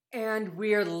And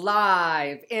we're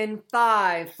live in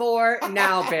 5, 4,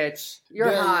 now, bitch. You're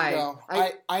there high. You go.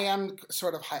 I am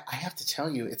sort of high. I have to tell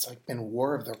you, it's like been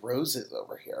War of the Roses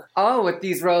over here. Oh, with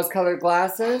these rose-colored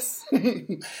glasses?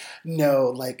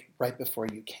 No, like right before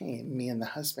you came, me and the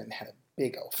husband had a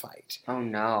big old fight. Oh,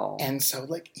 no. And so,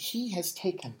 like, he has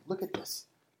taken, look at this.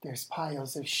 There's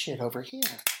piles of shit over here.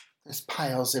 There's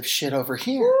piles of shit over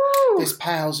here. Woo! There's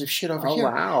piles of shit over here.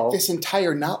 Oh, wow. This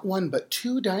entire, not one, but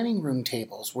 2 dining room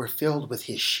tables were filled with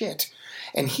his shit.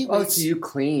 And he waits... so you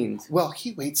cleaned. Well,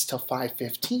 he waits till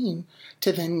 5:15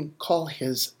 to then call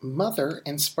his mother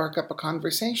and spark up a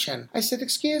conversation. I said,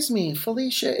 excuse me,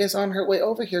 Felicia is on her way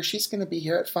over here. She's going to be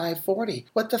here at 5:40.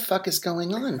 What the fuck is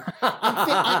going on?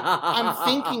 I'm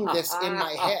thinking this in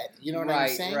my head. You know what I'm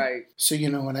saying? Right. So you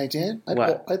know what I did?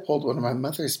 What? I pulled one of my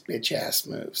mother's bitch-ass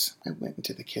moves. I went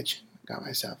into the kitchen, got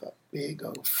myself a big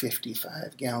old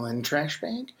 55-gallon trash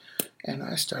bag, and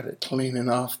I started cleaning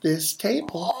off this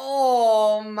table.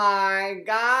 Oh, my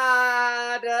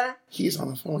God. He's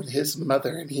on the phone with his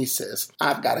mother, and he says,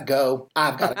 I've got to go.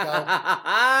 I've got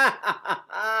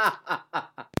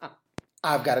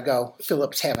to go.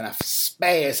 Philip's having a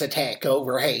spaz attack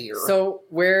over here. So,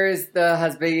 where is the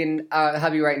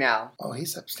hubby right now? Oh,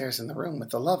 he's upstairs in the room with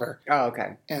the lover. Oh,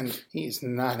 okay. And he's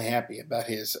not happy about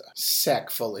his sack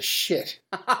full of shit.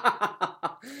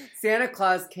 Santa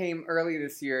Claus came early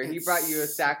this year. He brought you a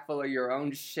sack full of your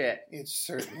own shit. He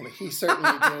certainly did,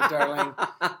 darling.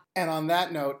 And on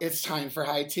that note, it's time for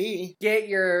high tea. Get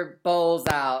your bowls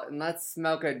out and let's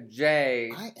smoke a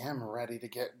J. I am ready to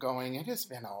get going. It has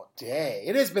been all day.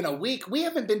 It has been a week. We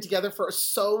haven't been together for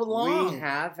so long. We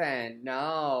haven't,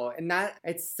 no. And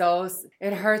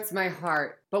it hurts my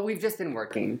heart. But we've just been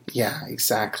working. Yeah,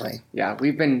 exactly. Yeah,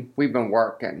 we've been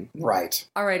working. Right.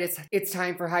 All right, it's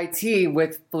time for high tea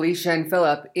with Felicia and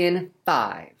Philip in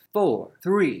 5, 4,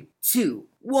 3, 2,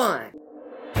 1.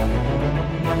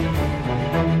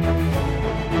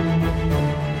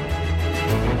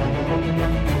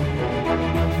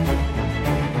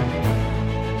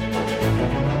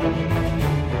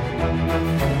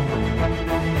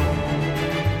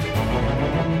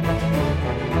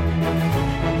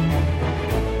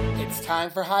 Time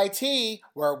for high tea,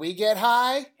 where we get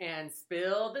high and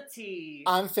spill the tea.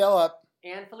 I'm Philip.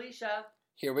 And Felicia.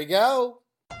 Here we go.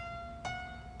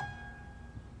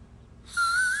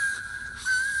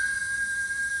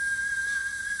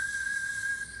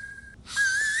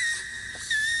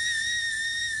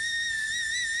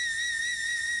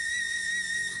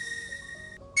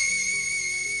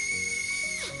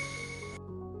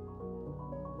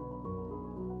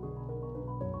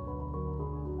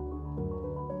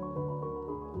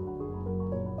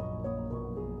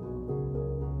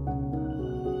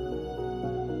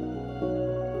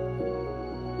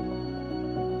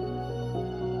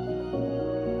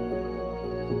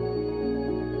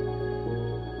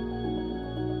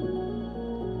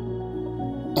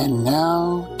 And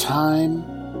now, time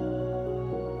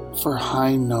for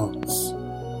high notes.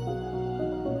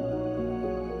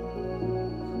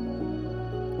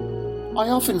 I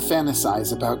often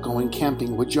fantasize about going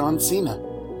camping with John Cena.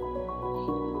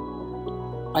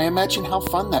 I imagine how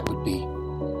fun that would be,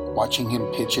 watching him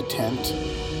pitch a tent,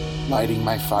 lighting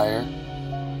my fire,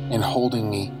 and holding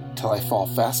me till I fall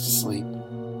fast asleep.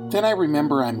 Then I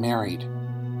remember I'm married,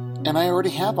 and I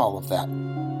already have all of that.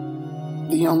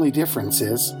 The only difference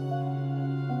is,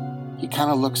 he kind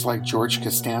of looks like George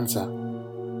Costanza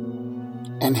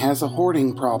and has a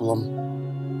hoarding problem.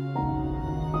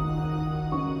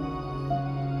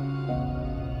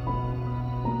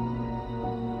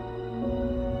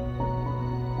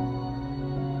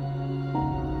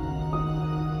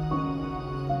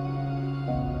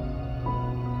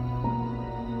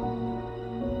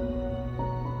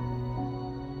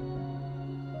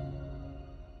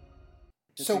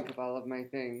 So, think of all of my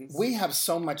things. We have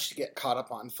so much to get caught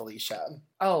up on, Felicia.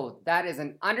 Oh, that is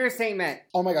an understatement.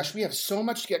 Oh my gosh, we have so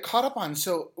much to get caught up on.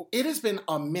 So it has been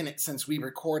a minute since we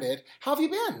recorded. How have you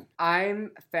been?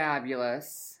 I'm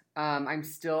fabulous. I'm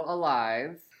still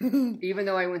alive. Even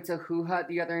though I went to Hoo Hut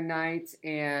the other night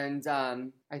and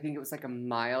I think it was like a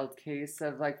mild case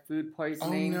of like food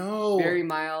poisoning. Oh no. Very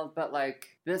mild, but like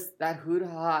that Hoo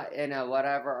Hut in a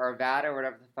whatever, or Vada or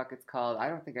whatever the fuck it's called, I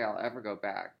don't think I'll ever go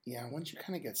back. Yeah, once you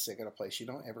kind of get sick at a place, you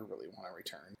don't ever really want to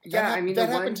return. That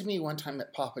happened to me one time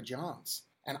at Papa John's.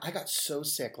 And I got so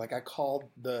sick, like I called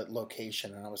the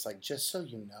location and I was like, just so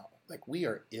you know, like we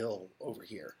are ill over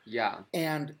here. Yeah.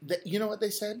 And you know what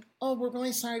they said? Oh, we're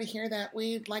really sorry to hear that.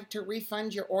 We'd like to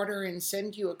refund your order and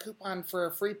send you a coupon for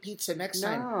a free pizza next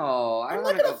time. No, I'm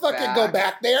not going to fucking go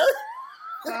back there.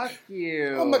 Fuck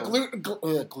you. I'm a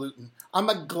gluten. I'm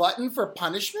a glutton for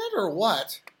punishment or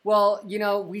what? Well,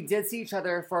 we did see each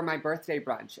other for my birthday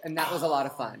brunch, and that was a lot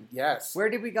of fun. Yes. Where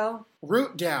did we go?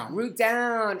 Root Down. Root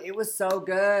Down. It was so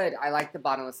good. I liked the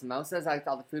bottomless samosas. I liked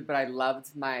all the food, but I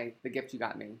loved the gift you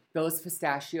got me. Those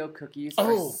pistachio cookies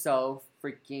are so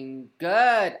freaking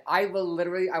good. I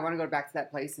want to go back to that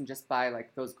place and just buy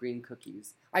like those green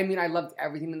cookies. I mean, I loved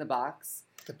everything in the box.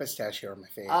 The pistachio are my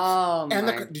favorite. Oh, and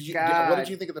my God. What did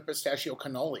you think of the pistachio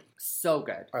cannoli? So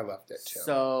good. I loved it, too.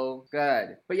 So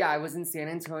good. But yeah, I was in San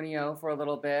Antonio for a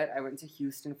little bit. I went to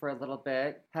Houston for a little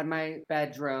bit. Had my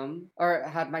birthday.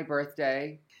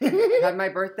 Had my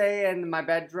birthday and my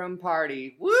bedroom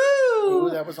party. Woo!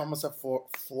 Ooh, that was almost a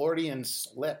Freudian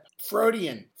slip.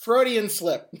 Freudian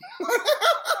slip.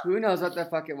 Who knows what the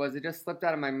fuck it was? It just slipped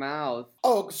out of my mouth.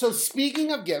 Oh, so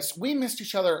speaking of gifts, we missed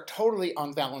each other totally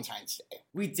on Valentine's Day.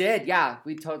 We did, yeah.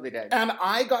 We totally did. And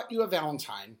I got you a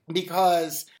Valentine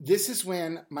because this is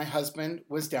when my husband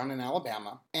was down in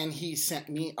Alabama and he sent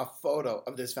me a photo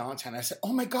of this Valentine. I said,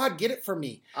 oh my God, get it for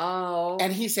me. Oh.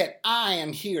 And he said, I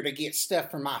am here to get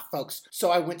stuff for my folks. So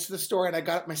I went to the store and I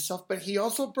got it myself, but he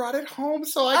also brought it home.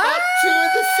 So I got two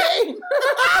of the same.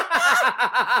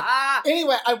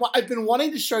 Anyway, I've been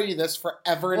wanting to show you this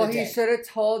forever and a day. Well, he should have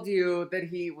told you that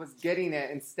he was getting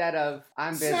it instead of,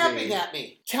 I'm busy. Snapping at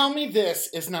me. Tell me this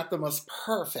is not the most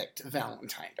perfect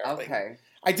Valentine, darling. Okay.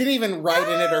 I didn't even write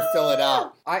in it or fill it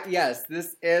out. Yes,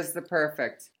 this is the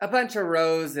perfect. A bunch of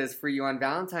roses for you on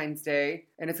Valentine's Day.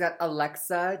 And it's got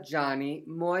Alexa, Johnny,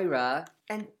 Moira,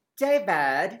 and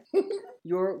David.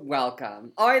 You're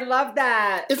welcome. Oh, I love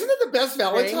that. Isn't it the best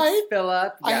Valentine? Thanks,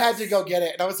 Philip. Yes. I had to go get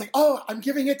it. And I was like, oh, I'm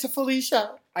giving it to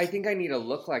Felicia. I think I need a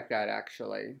look like that,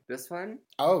 actually. This one?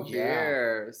 Oh,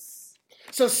 yeah. Yes.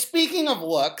 So speaking of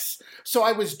looks, so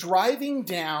I was driving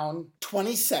down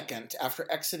 22nd after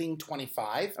exiting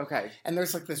 25. Okay. And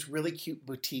there's like this really cute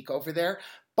boutique over there.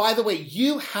 By the way,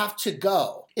 you have to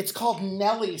go. It's called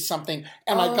Nelly something.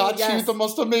 And I got you the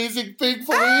most amazing thing,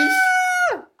 Felice.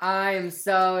 I am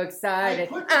so excited.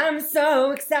 I'm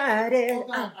so excited. Hold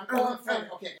on.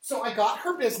 Okay. So I got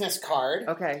her business card.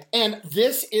 Okay. And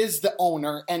this is the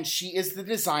owner, and she is the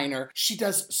designer. She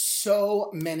does so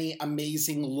many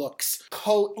amazing looks.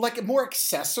 Like more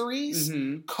accessories,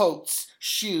 coats,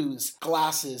 shoes,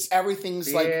 glasses,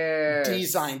 everything's like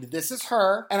designed. This is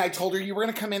her. And I told her you were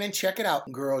going to come in and check it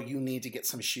out. Girl, you need to get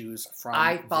some shoes from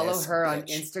I follow her bitch on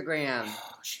Instagram.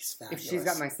 Oh, she's fabulous. If she's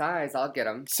got my size, I'll get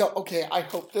them. So, okay, I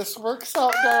hope this works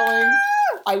out, darling.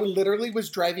 I literally was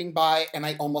driving by and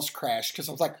I almost crashed because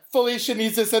I was like, Felicia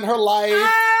needs this in her life.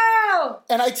 Ow!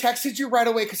 And I texted you right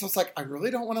away because I was like, I really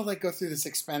don't want to go through this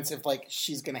expensive,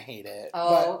 she's going to hate it.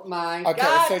 Oh my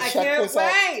God, so I can't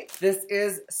wait. This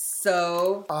is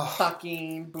so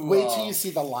fucking cool. Wait till you see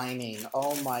the lining.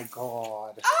 Oh my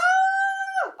God.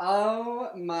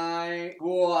 Oh my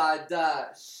God.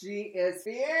 She is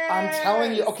fierce. I'm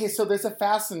telling you. Okay, so there's a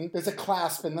clasp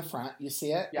in the front. You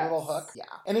see it? Yes. A little hook. Yeah.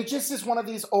 And it just is one of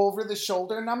these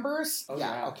over-the-shoulder numbers. Oh,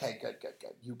 yeah. yeah. Okay, good.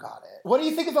 You got it. What do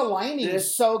you think of the lining?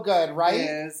 It's so good, right?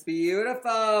 It's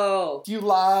beautiful. Do you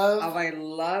love? Oh, I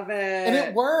love it. And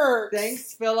it works.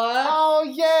 Thanks, Philip. Oh,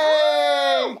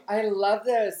 yay! I love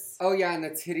this. Oh, yeah, and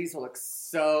the titties will look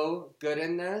so good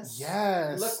in this.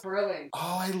 Yes. Look curling.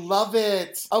 Oh, I love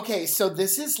it. Okay, so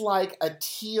this is like a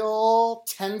teal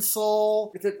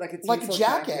tencel. It's like a tencel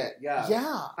jacket. Yeah.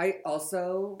 Yeah.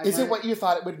 Is it what you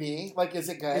thought it would be? Is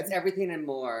it good? It's everything and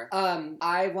more.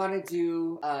 I want to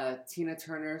do a Tina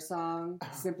Turner song,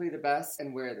 Simply the Best,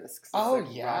 and wear this. Rock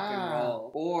and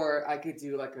roll. Or I could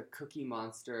do like a Cookie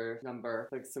Monster number,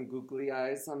 like some googly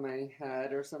eyes on my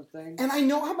head or something. And I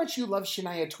know how much you love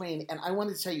Shania Twain, and I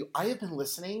wanted to tell you, I have been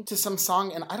listening to some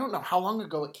song, and I don't know how long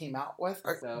ago it came out with,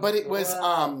 but it was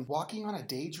Walking on a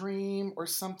Daydream or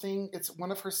something. It's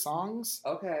one of her songs.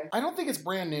 Okay. I don't think it's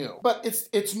brand new, but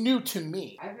it's new to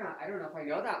me. I don't know if I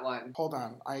know that one. Hold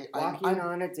on. Walking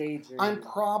on a Daydream. I'm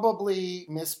probably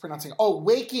mispronouncing. Oh,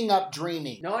 Waking Up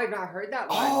Dreaming. No, I've not heard that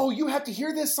one. Oh, you have to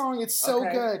hear this song. It's so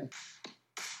good.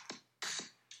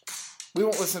 We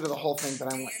won't listen to the whole thing,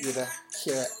 but I want you to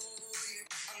hear it.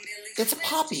 It's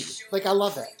poppy. I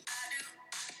love it.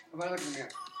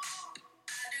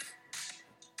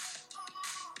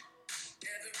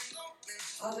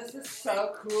 Oh, this is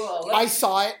so cool. I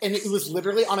saw it, and it was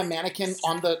literally on a mannequin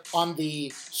on the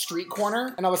street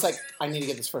corner, and I was like, I need to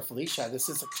get this for Felicia. This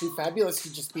is too fabulous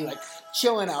to just be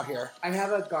chilling out here. I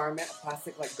have a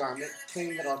plastic garment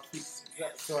thing that I'll keep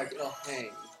so it'll hang.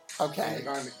 Okay. In the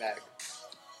garment bag.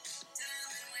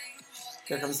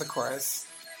 Here comes the chorus.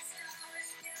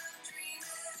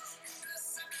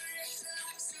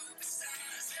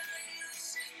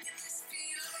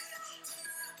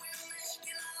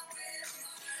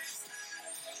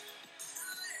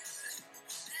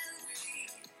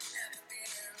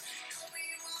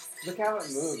 Look how it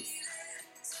moves.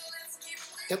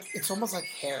 It's almost like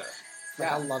hair. Like,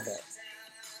 Yeah. I love it.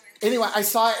 Anyway, I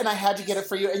saw it and I had to get it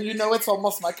for you. And you know it's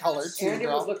almost my color, too, And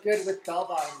girl. it would look good with bell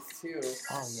bottoms, too.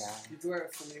 Oh, yeah. You'd wear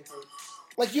it for many things.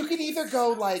 Like, you could either go,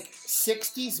 like,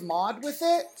 60s mod with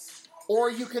it,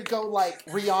 or you could go, like,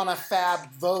 Rihanna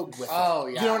Fab Vogue with it. Oh,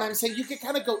 yeah. You know what I'm saying? You could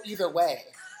kind of go either way.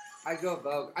 I'd go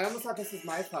Vogue. I almost thought this was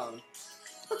my phone.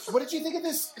 What did you think of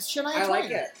this Shania Twain? I like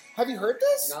it. Have you heard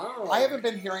this? No. I haven't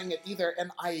been hearing it either,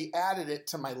 and I added it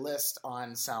to my list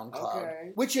on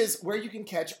SoundCloud, which is where you can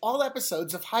catch all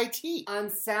episodes of High Tea. On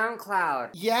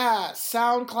SoundCloud. Yeah,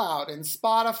 SoundCloud and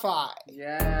Spotify.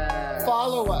 Yeah.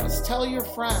 Follow us. Tell your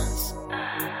friends.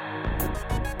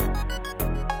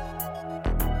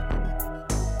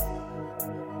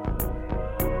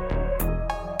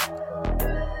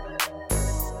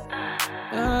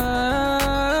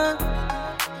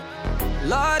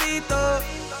 Lorito,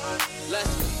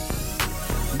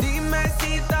 dime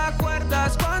si te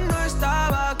acuerdas cuando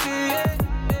estaba aquí.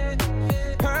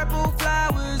 Purple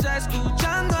flowers,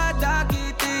 escuchando a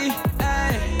Dakiti.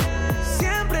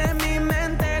 Siempre en mi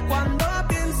mente cuando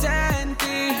piense en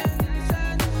ti.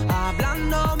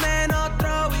 Hablándome en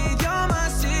otro idioma,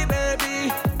 sí, baby.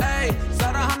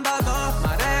 사랑한다고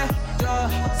말해줘,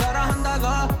 사랑한다고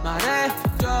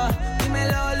말해줘.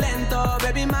 dímelo lento,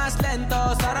 baby, más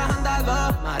lento.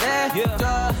 사랑한다고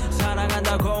말해줘,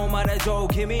 사랑한다고 말해줘.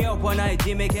 Give me up one night,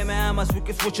 give me 아마 we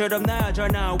can switch it up now.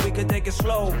 now we can take it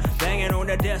slow. Banging on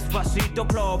the Despacito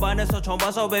club 안에서 처음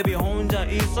봐서 baby 혼자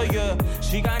있어. yeah.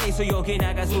 시간 있어 여기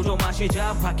나가 술 좀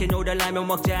마시자. 밖에 놀아라면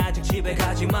먹자 아직 집에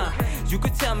가지마. You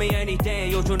could tell me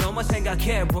anything 요즘 너만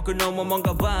생각해. broken 너무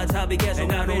뭔가 봐 답이 계속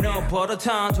나오네.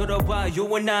 버릇한 들어봐 you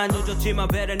and I 늦었지만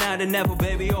better now than never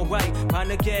baby alright.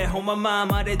 밤늦게 on my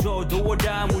mind 말해줘 do or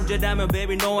die. 문제라면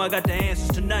baby no I got the answers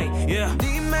tonight. yeah.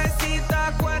 Dime si te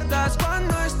acuerdas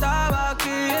cuando estaba aquí.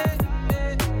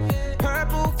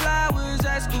 Purple flowers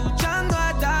escuchando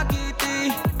a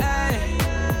Dakiti.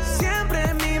 Siempre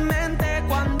en mi mente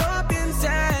cuando piense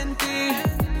en ti.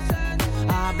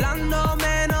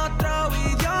 Hablándome en otro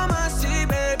idioma, sí,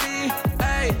 baby.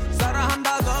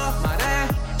 사랑한다고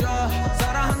말해줘,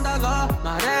 사랑한다고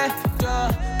말해줘.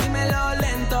 dímelo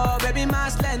lento, baby,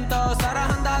 más lento.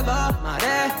 사랑한다고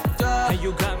말해줘. Hey,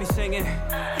 you got me singing.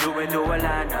 You been doing a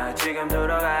lot, 나 지금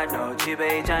들어가. 너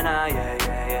집에 있잖아, yeah,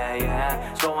 yeah, yeah,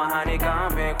 yeah. 좋아하니까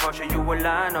big crush you a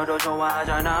lot. 너도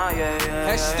좋아하잖아, yeah, yeah,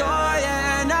 yeah. Estoy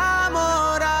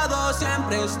enamorado,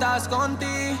 siempre estás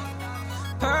contigo.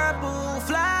 Purple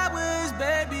flowers,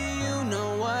 baby, you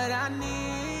know what I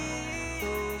need.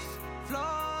 Those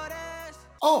flores.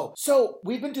 Oh, so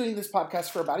we've been doing this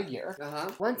podcast for about a year.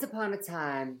 Once upon a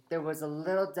time, there was a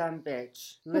little dumb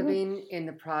bitch living in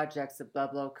the projects of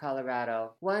Pueblo,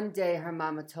 Colorado. One day, her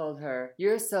mama told her,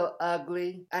 "You're so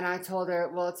ugly." And I told her,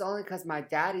 "Well, it's only because my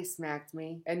daddy smacked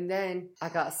me." And then I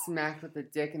got smacked with a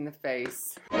dick in the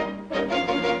face.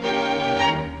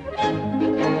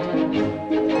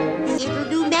 It'll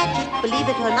do magic, believe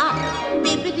it or not.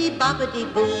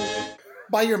 Bibbidi-bobbidi-boo.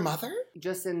 By your mother?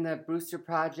 Just in the Brewster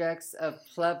projects of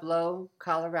Pueblo,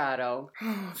 Colorado.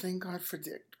 Oh, thank God for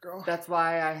dick, girl. That's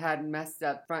why I had messed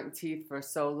up front teeth for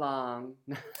so long.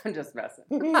 I'm just messing.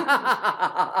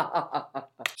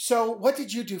 So, what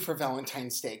did you do for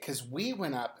Valentine's Day? Because we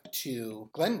went up to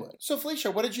Glenwood. So,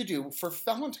 Felicia, what did you do for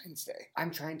Valentine's Day?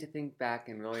 I'm trying to think back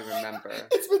and really remember.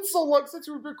 It's been so long since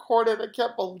we recorded. I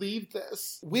can't believe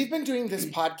this. We've been doing this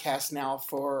podcast now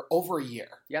for over a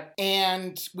year. Yep.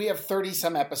 And we have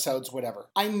 30-some episodes, whatever.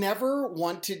 I never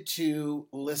wanted to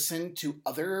listen to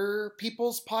other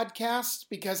people's podcasts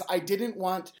because I didn't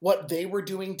want what they were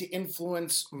doing to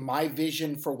influence my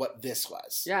vision for what this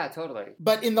was. Yeah, totally.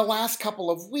 But in the last couple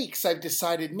of weeks, I've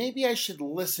decided maybe I should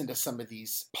listen to some of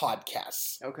these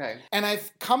podcasts. Okay. And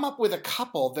I've come up with a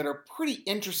couple that are pretty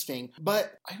interesting,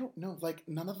 but I don't know, like,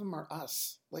 none of them are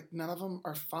us. Like, none of them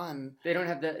are fun. They don't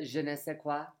have the je ne sais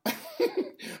quoi.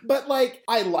 But, like,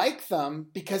 I like them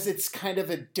because it's kind of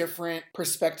a different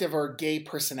perspective or gay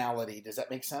personality. Does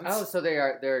that make sense? Oh, so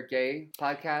they're gay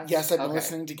podcasts? Yes, I've been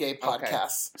listening to gay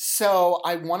podcasts. Okay. So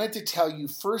I wanted to tell you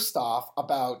first off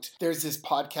about, there's this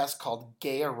podcast called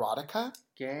Gay Erotica.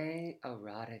 Gay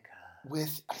Erotica.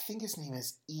 With, I think his name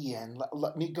is Ian.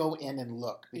 Let me go in and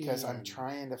look because Ian. I'm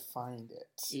trying to find it.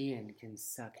 Ian can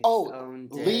suck his own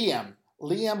dick.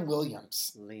 Liam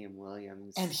Williams. Liam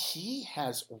Williams. And he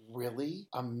has really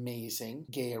amazing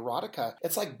gay erotica.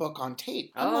 It's like book on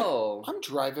tape. I'm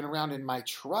driving around in my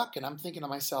truck and I'm thinking to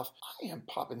myself, I am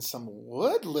popping some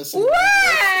wood listening to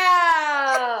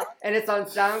this. And it's on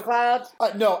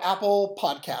SoundCloud? No, Apple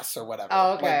Podcasts or whatever.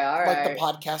 Oh, okay, all right. Like the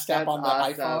podcast app on the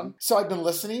iPhone. So I've been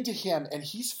listening to him and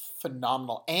he's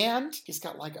phenomenal. And he's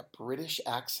got like a British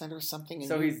accent or something.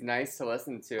 So he's nice to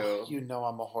listen to. You know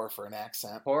I'm a whore for an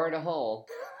accent. Whore in a hole.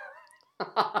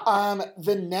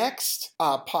 The next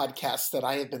podcast that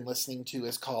I have been listening to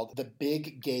is called The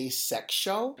Big Gay Sex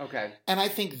Show. Okay. And I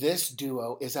think this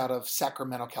duo is out of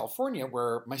Sacramento, California,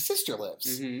 where my sister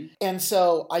lives. Mm-hmm. And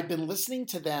so I've been listening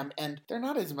to them, and they're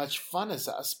not as much fun as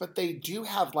us, but they do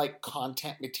have like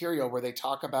content material where they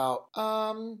talk about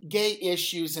gay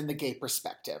issues in the gay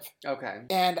perspective. Okay.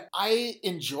 And I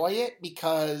enjoy it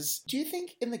because do you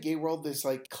think in the gay world there's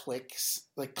like cliques?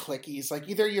 Like clickies, like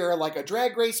either you're like a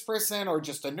drag race person or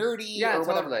just a nerdy or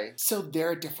whatever. Totally. So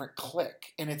they're a different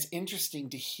clique, and it's interesting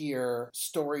to hear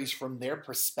stories from their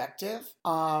perspective.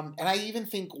 And I even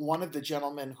think one of the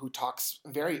gentlemen who talks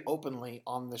very openly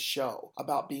on the show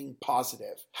about being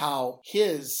positive, how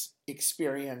his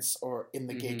experience or in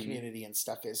the gay community and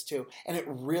stuff is too. And it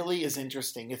really is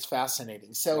interesting. It's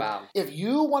fascinating. So if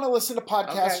you want to listen to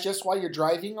podcasts just while you're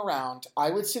driving around,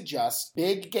 I would suggest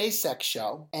Big Gay Sex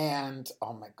Show and,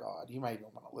 oh my God, you might even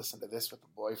want to listen to this with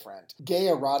a boyfriend. Gay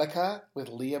Erotica with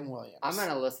Liam Williams. I'm going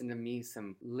to listen to me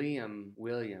some Liam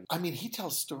Williams. I mean, he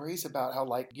tells stories about how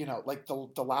like, you know, like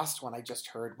the last one I just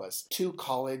heard was 2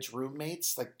 college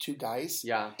roommates, like 2 guys.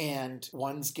 Yeah. And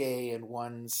one's gay and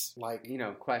one's like, you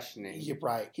know, questioning. You're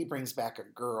right. He brings back a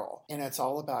girl. And it's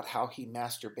all about how he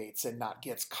masturbates and not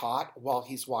gets caught while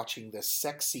he's watching this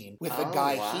sex scene with a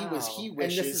guy he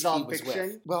wishes and this is all he was fiction?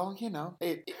 with. Well, you know,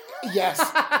 yes.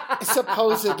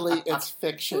 Supposedly it's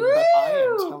fiction, but I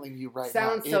am telling you right now.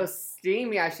 Sounds so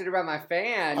steamy. I should have brought my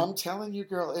fan. I'm telling you,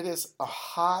 girl, it is a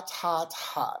hot.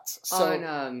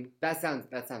 So that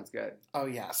sounds good. Oh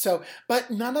yeah. So, but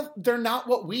they're not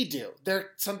what we do.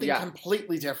 They're something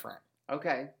completely different.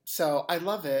 Okay. So I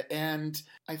love it, and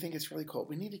I think it's really cool.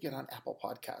 We need to get on Apple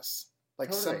Podcasts,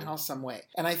 like somehow, some way.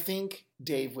 And I think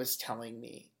Dave was telling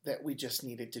me that we just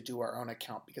needed to do our own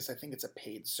account because I think it's a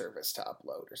paid service to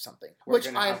upload or something. We're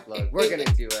going to upload. We're going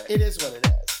to do it. It is what it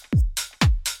is.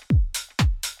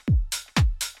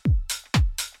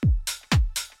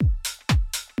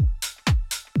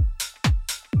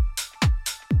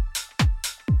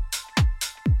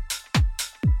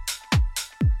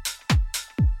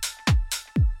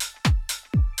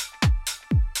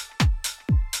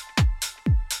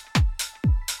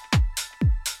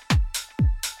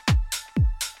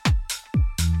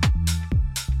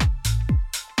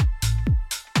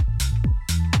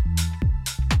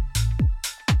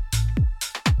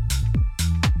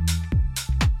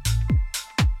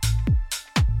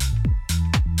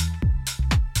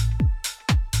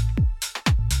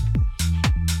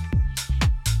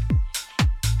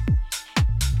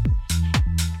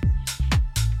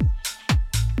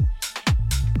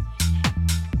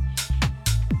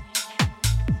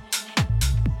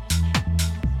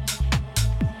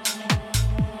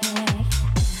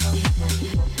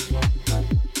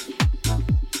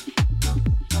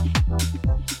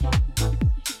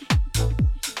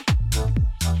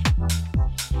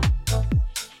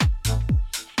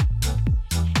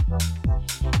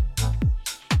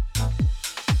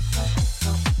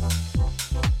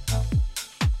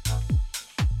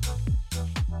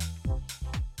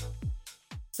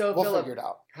 So, we'll Philip, figure it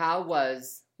out. How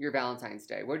was your Valentine's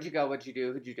Day? Where'd you go? What'd you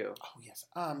do? Who'd you do? Oh, yes.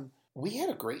 We had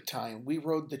a great time. We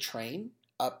rode the train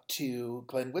up to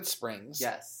Glenwood Springs.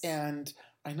 Yes. And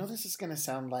I know this is going to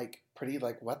sound like pretty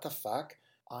like, what the fuck?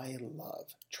 I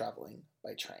love traveling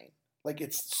by train. Like,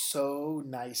 it's so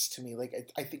nice to me.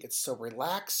 Like, I think it's so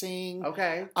relaxing.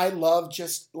 Okay. I love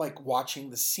just, like,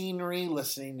 watching the scenery,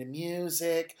 listening to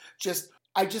music.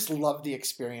 I just love the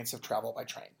experience of travel by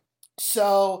train.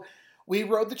 So we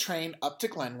rode the train up to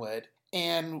Glenwood,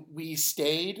 and we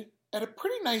stayed at a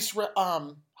pretty nice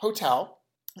hotel.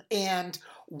 And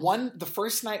the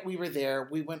first night we were there,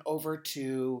 we went over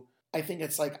to, I think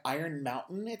it's like Iron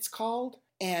Mountain, it's called.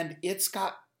 And it's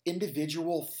got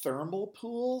individual thermal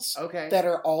pools that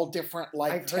are all different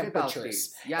like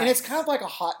temperatures. Yes. And it's kind of like a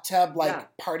hot tub,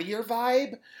 like partier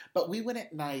vibe. But we went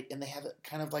at night and they have it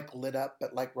kind of like lit up,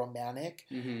 but like romantic.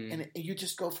 Mm-hmm. And you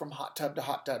just go from hot tub to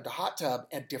hot tub to hot tub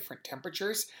at different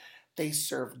temperatures. They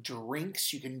serve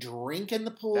drinks. You can drink in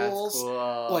the pools. That's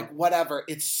cool. Like whatever.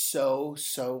 It's so,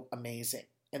 so amazing.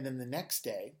 And then the next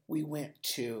day we went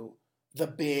to the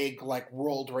big, like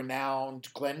world-renowned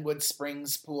Glenwood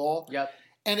Springs pool. Yep.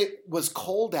 And it was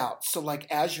cold out. So, like,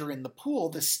 as you're in the pool,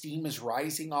 the steam is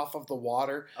rising off of the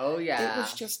water. Oh, yeah. It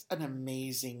was just an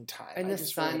amazing time. And the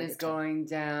sun is going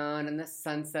down, and the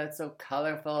sunset's so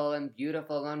colorful and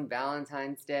beautiful on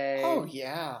Valentine's Day. Oh,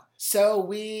 yeah. So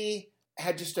we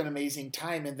had just an amazing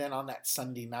time. And then on that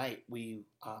Sunday night, we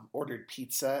ordered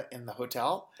pizza in the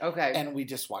hotel. Okay. And we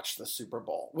just watched the Super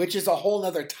Bowl, which is a whole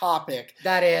other topic.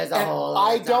 That is a whole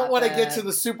other I don't want to get to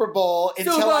the Super Bowl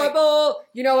until Super Bowl!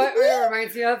 You know what it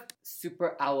reminds me of?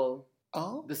 Super Owl.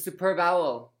 Oh? The Superb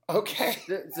Owl. Okay.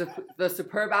 The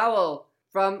Superb Owl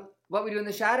from What We Do in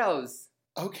the Shadows.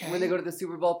 Okay. When they go to the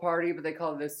Super Bowl party, but they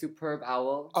call it the Superb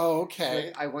Owl. Oh, okay.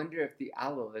 Like, I wonder if the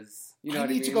owl is, you know I what I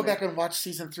mean? need to go back and watch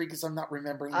season 3 because I'm not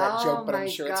remembering that joke, but I'm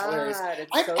sure it's hilarious.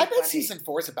 I bet season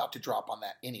 4 is about to drop on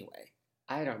that anyway.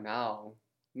 I don't know.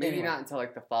 Maybe not until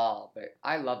like the fall, but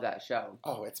I love that show.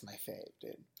 Oh, it's my fave,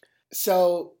 dude.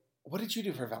 So, what did you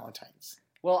do for Valentine's?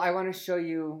 Well, I want to show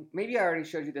you, maybe I already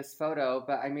showed you this photo,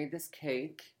 but I made this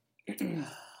cake.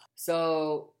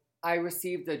 So, I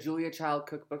received the Julia Child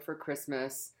cookbook for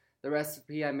Christmas. The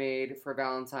recipe I made for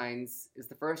Valentine's is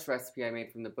the first recipe I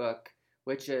made from the book,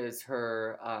 which is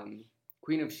her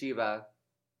Queen of Sheba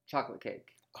chocolate cake.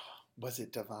 Oh, was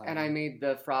it divine? And I made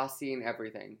the frosting and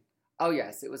everything. Oh,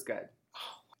 yes, it was good.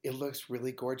 Oh, it looks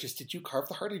really gorgeous. Did you carve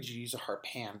the heart or did you use a heart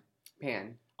pan?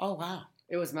 Pan. Oh, wow.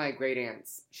 It was my great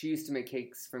aunt's. She used to make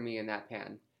cakes for me in that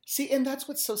pan. See, and that's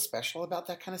what's so special about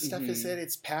that kind of stuff is that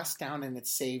it's passed down and it's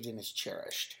saved and it's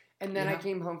cherished. And then I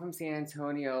came home from San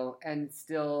Antonio and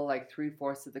still like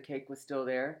 3/4 of the cake was still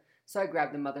there. So I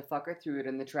grabbed the motherfucker, threw it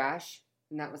in the trash,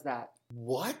 and that was that.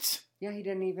 What? Yeah, he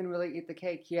didn't even really eat the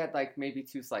cake. He had like maybe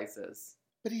 2 slices.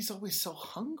 But he's always so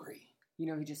hungry. You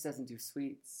know, he just doesn't do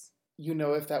sweets. You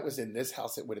know, if that was in this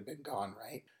house, it would have been gone,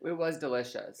 right? It was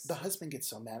delicious. The husband gets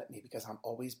so mad at me because I'm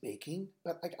always baking,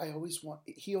 but like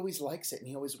he always likes it and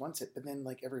he always wants it. But then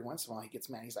like every once in a while he gets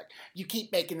mad. He's like, you keep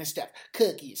baking this stuff,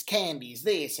 cookies, candies,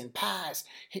 this and pies.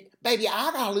 Baby,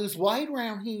 I gotta lose weight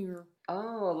around here.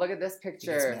 Oh, look at this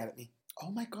picture. He gets mad at me. Oh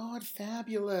my God,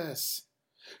 fabulous.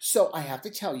 So I have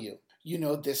to tell you, you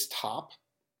know this top?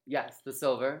 Yes, the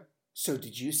silver. So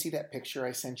did you see that picture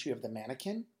I sent you of the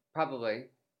mannequin? Probably.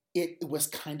 It was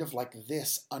kind of like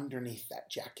this underneath that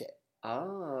jacket.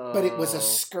 Oh. But it was a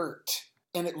skirt.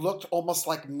 And it looked almost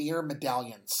like mirror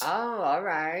medallions. Oh, all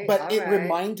right. But it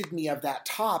reminded me of that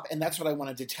top. And that's what I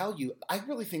wanted to tell you. I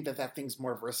really think that thing's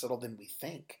more versatile than we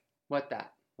think. What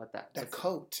that? The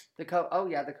coat. The coat. Oh,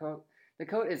 yeah, the coat. The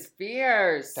coat is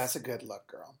fierce. That's a good look,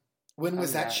 girl. When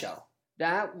was that show?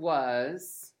 That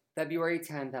was February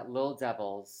 10th at Lil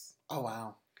Devil's. Oh,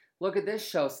 wow. Look at this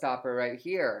showstopper right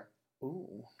here.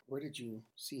 Ooh, where did you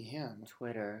see him?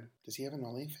 Twitter. Does he have an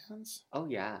OnlyFans? Oh,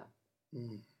 yeah.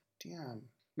 Damn.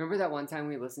 Remember that one time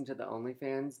we listened to the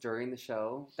OnlyFans during the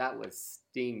show? That was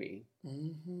steamy.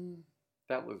 Mm-hmm.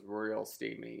 That was real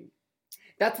steamy.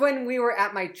 That's when we were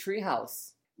at my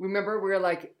treehouse. Remember, we were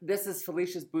like, this is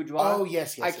Felicia's boudoir. Oh,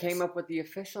 yes. I came up with the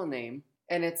official name,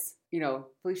 and it's,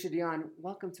 Felicia Dion,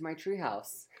 welcome to my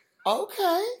treehouse.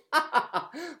 Okay.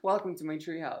 Welcome to my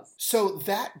treehouse. So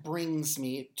that brings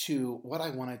me to what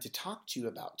I wanted to talk to you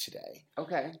about today.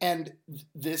 Okay. And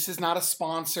this is not a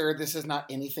sponsor. This is not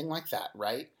anything like that,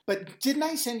 right? But didn't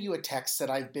I send you a text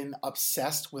that I've been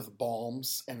obsessed with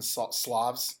balms and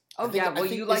salves? Oh, yeah. Well,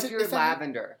 you like your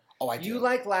lavender. Oh, I do. You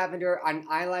like lavender, and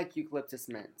I like eucalyptus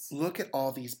mints. Look at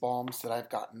all these balms that I've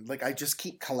gotten. Like, I just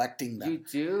keep collecting them. You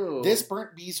do. This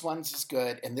burnt bees ones is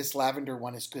good, and this lavender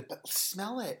one is good, but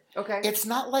smell it. Okay. It's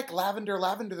not like lavender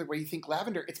the way you think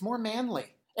lavender. It's more manly.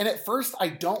 And at first, I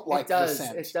don't like the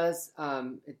scent. It does.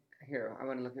 Here, I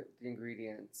want to look at the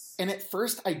ingredients. And at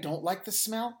first, I don't like the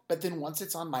smell, but then once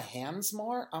it's on my hands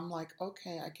more, I'm like,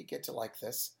 okay, I could get to like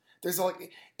this. There's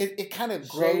like, it kind of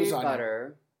grows Shea on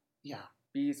butter. Yeah.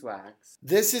 Beeswax.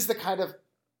 This is the kind of,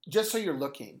 just so you're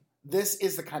looking, this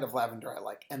is the kind of lavender I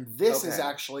like. And this is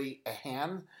actually a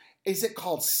hand. Is it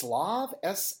called Salve?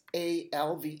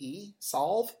 S-A-L-V-E?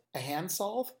 Salve? A hand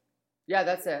salve? Yeah,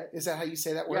 that's it. Is that how you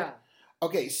say that word? Yeah.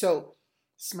 Okay, so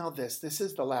smell this. This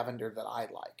is the lavender that I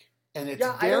like. And it's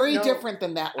very different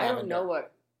than that lavender. I don't know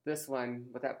what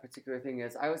that particular thing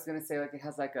is. I was going to say like it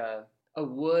has like a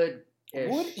wood.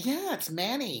 Wood? Yeah, it's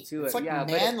manny. It's like yeah,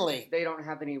 manly. They don't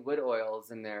have any wood oils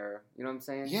in there. You know what I'm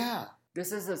saying? Yeah.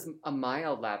 This is a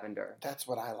mild lavender. That's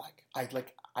what I like.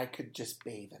 I could just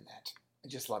bathe in that. I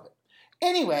just love it.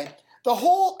 Anyway,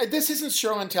 this isn't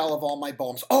show and tell of all my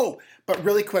balms. Oh, but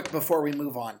really quick before we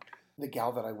move on. The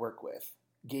gal that I work with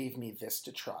gave me this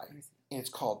to try. And it's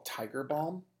called Tiger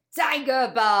Balm.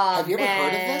 Tiger Balm, Have you ever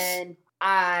heard of this?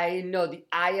 I know the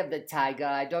eye of the tiger.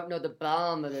 I don't know the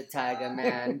balm of the tiger,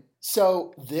 man.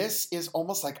 So this is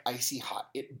almost like icy hot.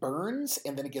 It burns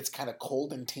and then it gets kind of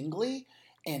cold and tingly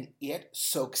and it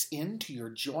soaks into your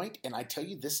joint. And I tell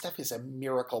you, this stuff is a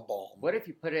miracle balm. What if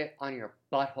you put it on your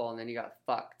butthole and then you got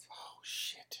fucked? Oh,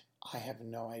 shit. I have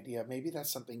no idea. Maybe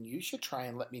that's something you should try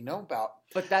and let me know about.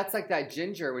 But that's like that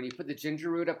ginger, when you put the ginger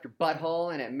root up your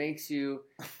butthole and it makes you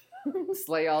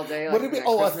slay all day. Like What did we?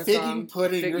 Oh, a figging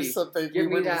pudding figgy. or something. Give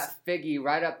me that figgy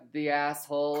right up the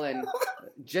asshole and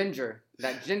ginger.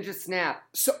 That ginger snap.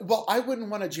 So, well, I wouldn't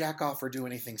want to jack off or do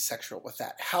anything sexual with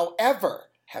that. However,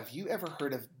 have you ever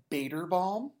heard of Bader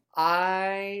Balm?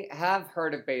 I have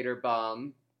heard of Bader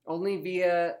Balm, only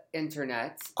via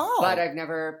internet, but I've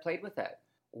never played with it.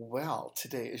 Well,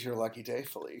 today is your lucky day,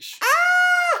 Felicia.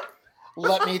 Ah!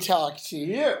 Let me talk to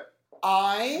you.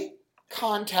 I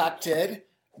contacted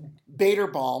Bader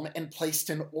Balm and placed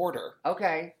an order.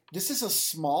 Okay. This is a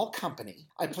small company.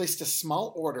 I placed a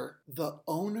small order. The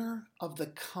owner of the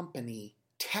company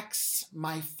texts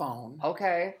my phone.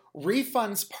 Okay.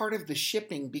 Refunds part of the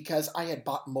shipping because I had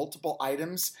bought multiple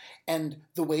items, and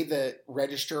the way the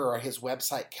register or his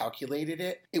website calculated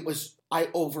it, I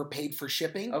overpaid for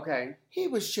shipping. Okay. He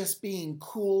was just being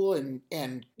cool and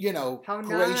How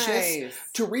gracious nice.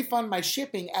 to refund my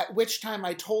shipping, at which time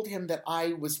I told him that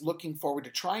I was looking forward to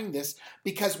trying this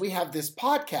because we have this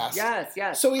podcast.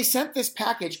 Yes. So he sent this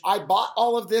package. I bought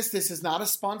all of this. This is not a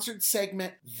sponsored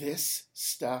segment. This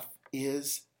stuff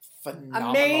is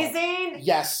phenomenal. Amazing.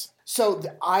 Yes. So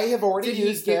I have already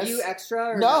used this. Did he give you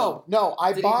extra? Or No.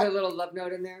 Did he put a little love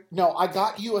note in there? No, I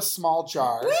got you a small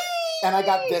jar. Whee! And I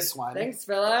got this one. Thanks,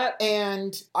 Philip.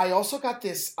 And I also got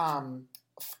this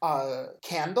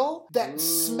candle that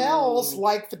smells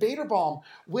like the Bader Balm,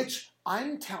 which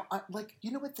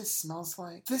you know what this smells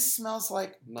like? This smells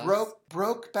like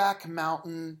Brokeback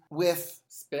Mountain with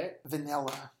spit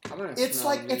vanilla. It's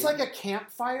like a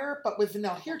campfire, but with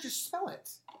vanilla. Here, just smell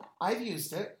it. I've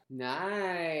used it.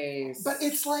 Nice. But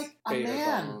it's like Bader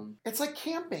Balm. It's like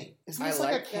camping. Isn't this I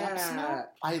like like a camp that. smell?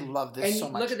 I love this so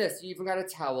much. Look at this. You even got a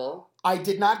towel. I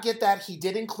did not get that. He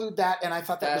did include that, and I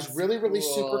thought that was really, really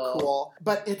cool. super cool.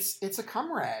 But it's a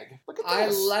cum rag. Look at I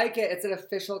this. like it. It's an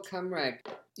official cum rag.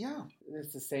 Yeah.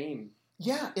 It's the same.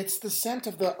 Yeah, it's the scent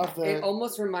of the. It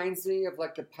almost reminds me of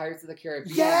like the Pirates of the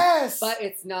Caribbean. Yes, but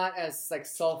it's not as like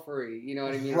sulfury. You know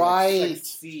what I mean? Right. Like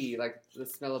sea, like the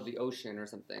smell of the ocean or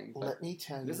something. But let me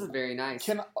tell you, this is very nice.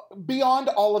 Beyond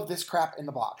all of this crap in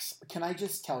the box, can I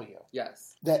just tell you?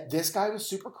 Yes. That this guy was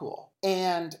super cool,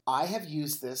 and I have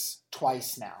used this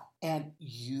twice now. And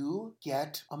you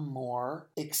get a more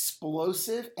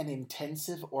explosive and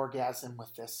intensive orgasm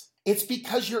with this. It's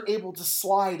because you're able to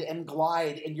slide and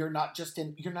glide, and you're not just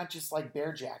like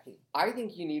bear jacking. I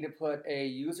think you need to put a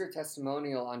user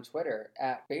testimonial on Twitter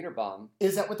at Bader Balm.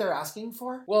 Is that what they're asking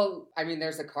for? Well, I mean,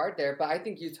 there's a card there, but I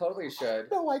think you totally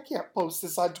should. No, I can't post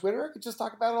this on Twitter. I could just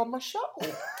talk about it on my show.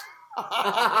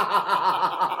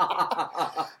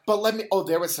 But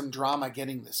there was some drama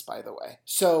getting this, by the way.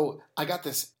 So I got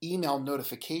this email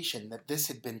notification that this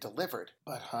had been delivered,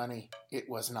 but honey, it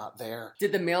was not there.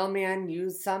 Did the mailman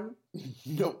use some?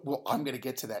 No, well, I'm going to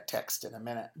get to that text in a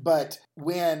minute. But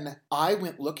when I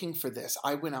went looking for this,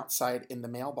 I went outside in the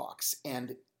mailbox,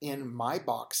 and in my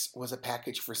box was a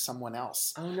package for someone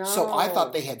else. Oh, no. So I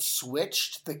thought they had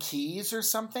switched the keys or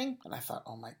something. And I thought,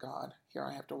 oh my God, here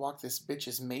I have to walk this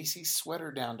bitch's Macy's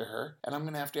sweater down to her. And I'm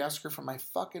going to have to ask her for my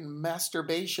fucking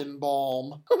masturbation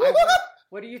balm.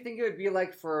 What do you think it would be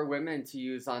like for women to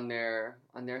use on their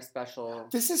special?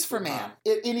 This is for man.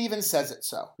 It even says it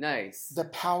so. Nice. The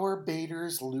Power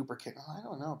Baiters lubricant. Oh, I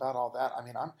don't know about all that. I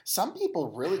mean, some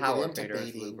people really get into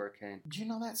baiting. Lubricant. Do you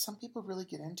know that some people really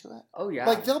get into it? Oh yeah.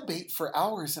 Like they'll bait for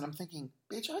hours, and I'm thinking,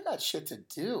 bitch, I got shit to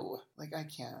do. Like I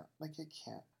can't.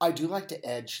 I do like to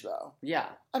edge though. Yeah.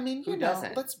 I mean, Who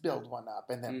doesn't? Let's build one up,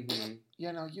 and then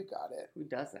you got it. Who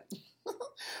doesn't?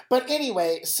 But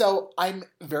anyway, so I'm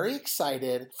very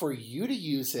excited for you to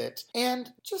use it, and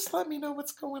just let me know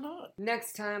what's going on.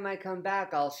 Next time I come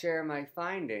back, I'll share my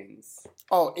findings.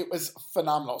 Oh, it was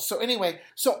phenomenal. So anyway,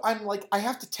 I'm like, I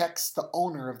have to text the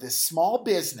owner of this small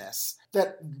business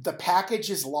that the package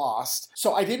is lost.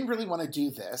 So I didn't really want to do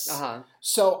this.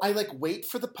 So I wait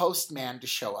for the postman to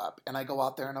show up, and I go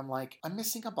out there and I'm like, I'm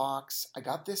missing a box. I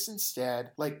got this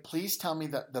instead. Please tell me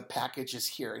that the package is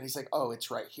here. And he's like, oh, it's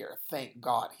right here. Thank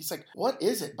God. He's like, what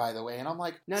is it, by the way? And I'm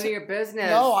like, none of your business.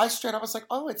 No, I was like,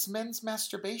 oh, it's men's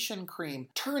masturbation cream.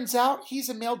 Turns out he's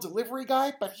a male delivery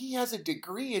guy, but he has a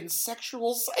degree in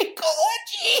sexual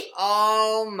psychology.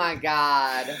 Oh my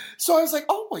God. So I was like,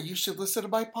 oh, well, you should listen to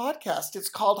my podcast. It's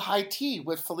called High Tea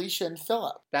with Felicia and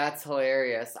Philip. That's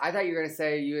hilarious. I thought you were going to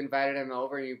say you invited him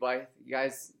over and you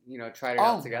guys, tried it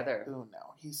out together. Oh,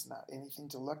 no. He's not anything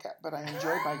to look at, but I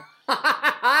enjoyed my...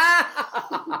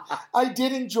 I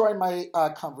did enjoy my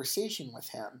conversation with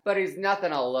him. But he's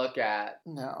nothing to look at.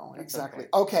 No, That's exactly.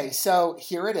 Okay, so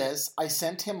here it is. I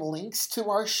sent him links to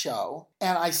our show,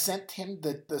 and I sent him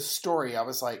the story. I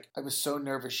was like, I was so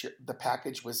nervous the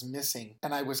package was missing,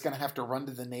 and I was going to have to run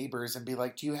to the neighbors and be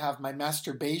like, do you have my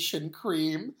masturbation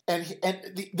cream? And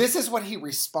this is what he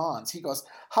responds. He goes,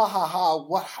 ha ha ha,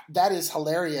 what? That is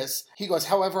hilarious. He goes,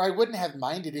 however, I wouldn't have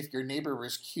minded if your neighbor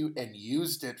was cute and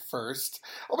used it first.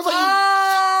 I was like,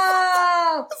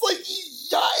 I was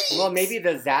like, yikes. Well, maybe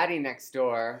the zaddy next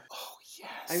door. Oh, yes.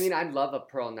 I mean, I'd love a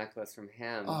pearl necklace from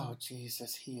him. Oh,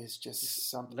 Jesus, he is just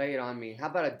something. Lay it on me. How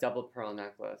about a double pearl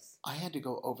necklace? I had to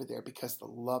go over there because the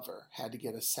lover had to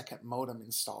get a second modem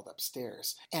installed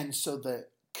upstairs. And so the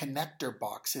connector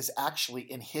box is actually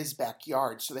in his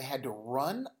backyard, so they had to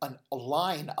run a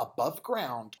line above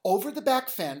ground over the back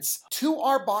fence to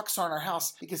our box on our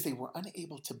house because they were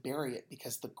unable to bury it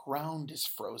because the ground is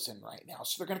frozen right now.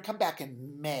 So they're going to come back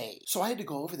in May. So I had to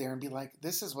go over there and be like,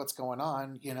 this is what's going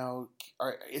on, you know,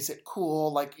 or is it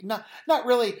cool? Like, not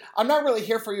really. I'm not really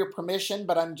here for your permission,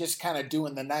 but I'm just kind of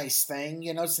doing the nice thing,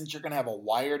 you know, since you're going to have a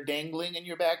wire dangling in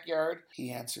your backyard.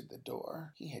 He answered the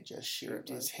door. He had just shaved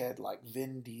his head like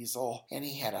Vin Diesel, and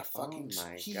he had a fucking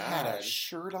had a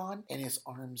shirt on, and his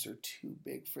arms are too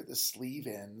big for the sleeve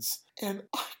ends, and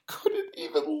I couldn't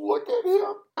even look at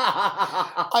him.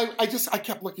 I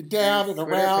kept looking down and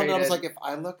around, and I was like, if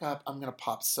I look up, I'm gonna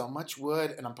pop so much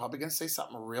wood, and I'm probably gonna say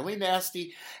something really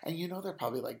nasty, and you know they're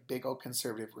probably like big old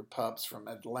conservative repubs from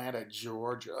Atlanta,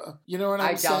 Georgia. You know what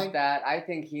I'm saying? I doubt that. I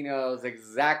think he knows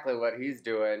exactly what he's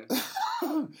doing.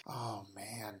 Oh,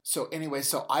 man. So anyway,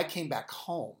 so I came back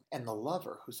home, and the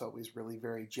lover, who's always really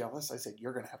very jealous, I said,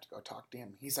 you're going to have to go talk to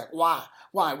him. He's like, why?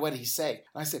 What'd he say?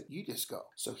 And I said, you just go.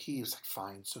 So he was like,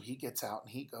 fine. So he gets out,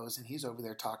 and he goes, and he's over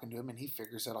there talking to him, and he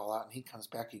figures it all out, and he comes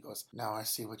back. He goes, now I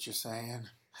see what you're saying.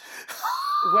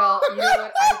 Well, you know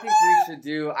what I think we should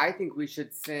do? I think we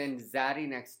should send Zaddy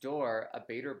next door a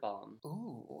Bader bomb.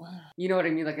 Ooh. You know what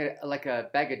I mean? Like a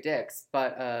bag of dicks,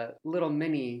 but a little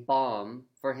mini bomb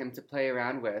for him to play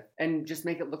around with, and just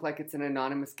make it look like it's an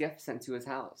anonymous gift sent to his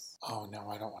house. Oh, no,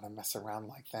 I don't want to mess around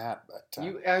like that, but...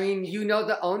 you know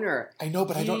the owner. I know,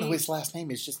 but I don't know his last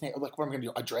name. It's just, like, what am I going to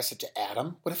do? Address it to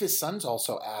Adam? What if his son's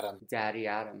also Adam? Daddy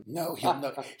Adam. No,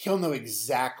 he'll know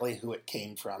exactly who it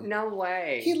came from. No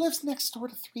way. He lives next door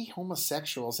to 3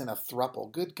 homosexuals in a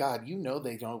throuple. Good God, you know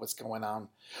they know what's going on.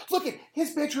 Look at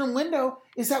his bedroom window.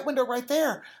 Is that window right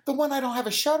there? The one I don't have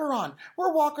a shutter on.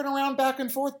 We're walking around back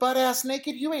and forth, butt-ass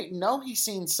naked. You ain't know he's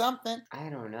seen something. I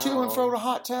don't know. To and fro to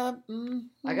hot tub.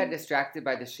 Mm-hmm. I got distracted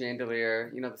by the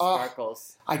chandelier. You know, the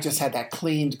sparkles. I just had that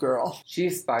cleaned, girl.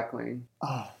 She's sparkling.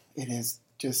 Oh, it is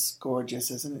just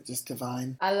gorgeous, isn't it? Just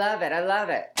divine. I love it. I love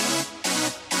it.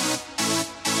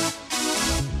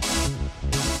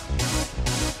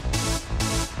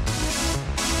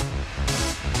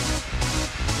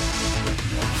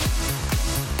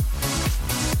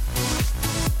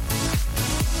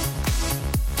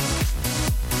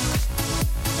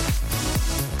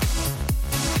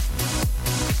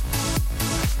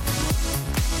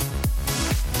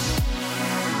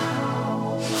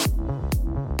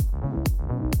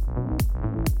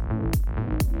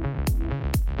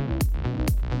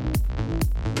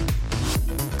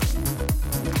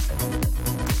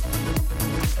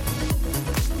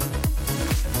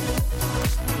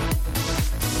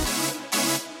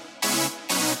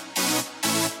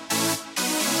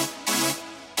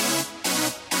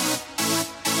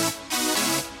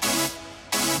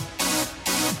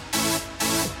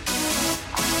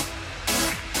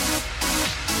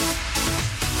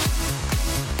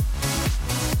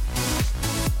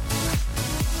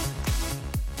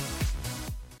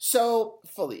 So,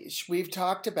 Felicia, we've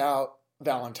talked about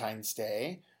Valentine's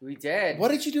Day. We did. What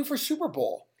did you do for Super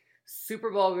Bowl? Super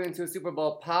Bowl, we went to a Super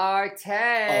Bowl party.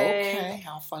 Okay,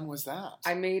 how fun was that?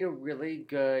 I made a really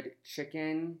good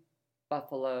chicken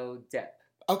buffalo dip.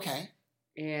 Okay.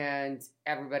 And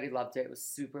everybody loved it. It was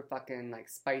super fucking like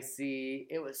spicy.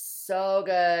 It was so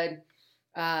good.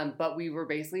 But we were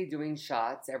basically doing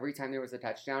shots every time there was a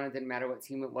touchdown. It didn't matter what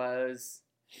team it was.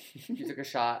 You took a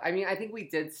shot. I mean, I think we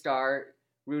did start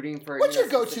rooting for... What's your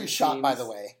go-to shot, by the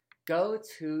way?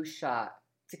 Go-to shot.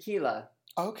 Tequila.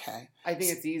 Okay. I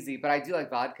think it's easy, but I do like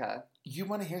vodka. You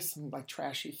want to hear some like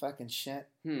trashy fucking shit?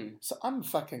 So I'm a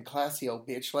fucking classy old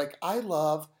bitch. Like, I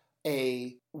love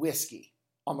a whiskey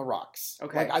on the rocks.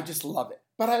 Okay. Like, I just love it.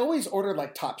 But I always order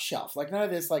like top shelf. Like, none of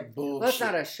this like bullshit. Well, that's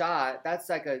not a shot. That's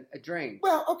like a drink.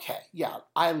 Well, okay. Yeah.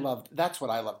 That's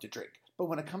what I love to drink. But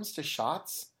when it comes to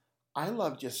shots, I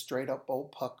love just straight up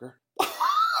old pucker.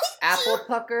 Apple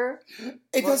pucker?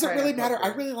 It What doesn't kind really of matter.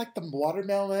 pucker? I really like the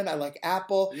watermelon. I like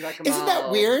apple. You like 'em Isn't that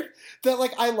all. weird? That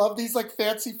like I love these like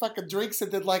fancy fucking drinks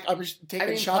and then like I'm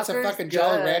taking shots of pucker's fucking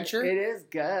Jolly good. Rancher. It is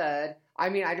good. I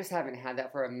mean, I just haven't had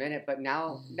that for a minute, but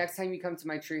now next time you come to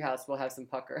my treehouse, we'll have some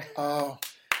pucker. Oh,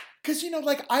 because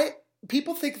like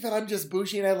people think that I'm just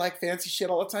bougie and I like fancy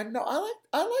shit all the time. No, I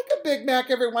like a Big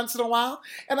Mac every once in a while,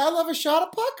 and I love a shot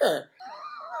of pucker.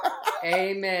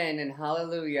 Amen and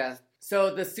hallelujah.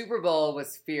 So the Super Bowl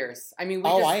was fierce. I mean,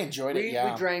 I enjoyed it.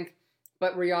 Yeah, we drank,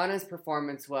 but Rihanna's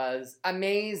performance was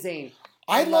amazing.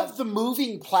 I love the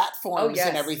moving platforms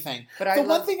and everything. But the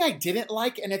one thing I didn't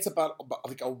like, and it's about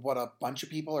like what a bunch of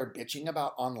people are bitching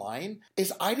about online,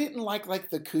 is I didn't like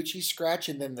the coochie scratch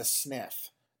and then the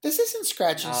sniff. This isn't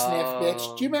scratch and sniff,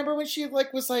 bitch. Do you remember when she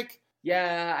was like?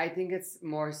 Yeah, I think it's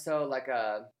more so like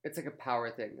it's like a power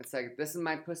thing. It's like, this is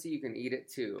my pussy, you can eat it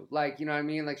too. Like, you know what I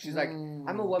mean? Like, she's like,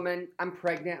 I'm a woman, I'm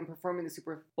pregnant, I'm performing the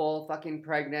Super Bowl, fucking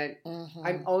pregnant.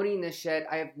 I'm owning this shit.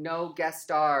 I have no guest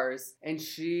stars. And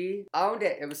she owned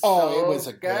it. It was it was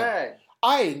a good.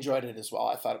 I enjoyed it as well.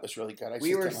 I thought it was really good.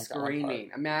 We were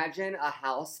screaming. Imagine a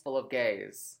house full of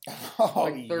gays. Oh,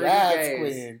 like 30 yes,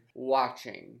 gays queen.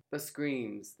 Watching the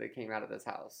screams that came out of this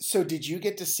house. So did you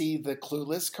get to see the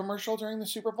Clueless commercial during the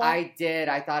Super Bowl? I did.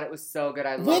 I thought it was so good.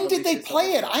 When did they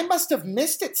play it? I must have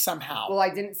missed it somehow. Well, I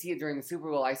didn't see it during the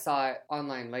Super Bowl. I saw it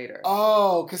online later.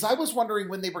 Oh, because I was wondering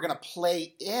when they were going to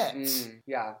play it.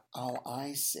 Yeah. Oh,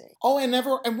 I see. Oh,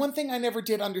 and one thing I never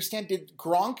did understand, did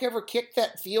Gronk ever kick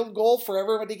that field goal for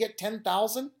everybody to get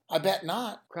 10,000? I bet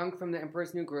not. Crunk from the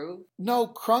Emperor's New Groove? No,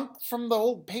 Crunk from the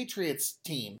old Patriots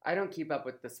team. I don't keep up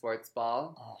with the sports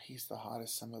ball. Oh, he's the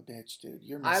hottest son of a bitch, dude.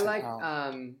 You're missing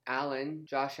out. Allen,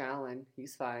 Josh Allen.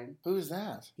 He's fine. Who's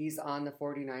that? He's on the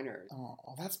 49ers. Oh,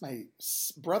 that's my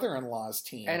brother-in-law's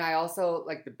team. And I also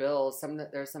like the Bills.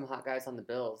 There's some hot guys on the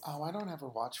Bills. Oh, I don't ever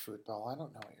watch football. I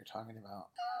don't know what you're talking about.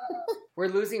 We're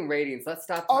losing ratings. Let's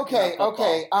stop talking about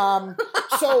football.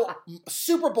 So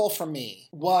Super Bowl for me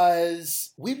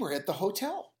was, we were at the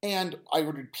hotel and I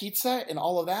ordered pizza and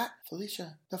all of that.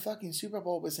 Felicia, the fucking Super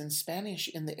Bowl was in Spanish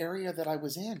in the area that I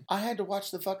was in. I had to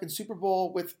watch the fucking Super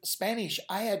Bowl with Spanish.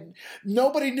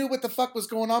 Nobody knew what the fuck was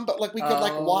going on, but like we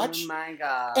could watch. Oh my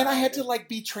God. And I had to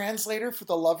be translator for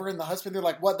the lover and the husband. They're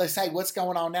like, what they say? What's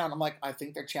going on now? And I'm like, I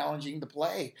think they're challenging the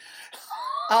play.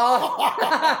 Oh.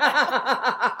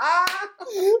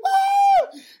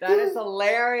 That is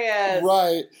hilarious.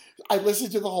 Right. I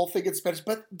listened to the whole thing in Spanish,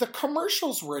 but the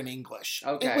commercials were in English.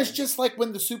 Okay. It was just like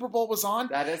when the Super Bowl was on,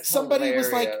 that is somebody hilarious.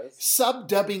 was like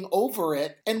sub-dubbing over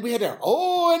it, and we had to,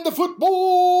 and the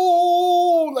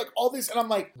football, like all this, and I'm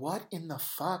like, what in the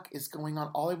fuck is going on?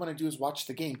 All I want to do is watch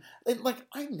the game. And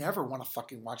I never want to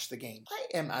fucking watch the game.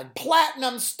 I am a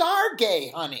platinum star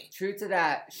gay, honey. True to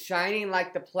that. Shining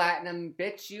like the platinum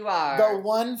bitch you are. The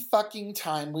one fucking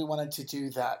time we wanted to do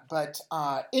that. But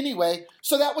anyway,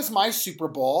 so that was my Super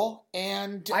Bowl.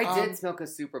 And I did smoke a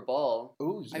Super Bowl.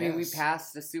 Oh, yes. I mean, we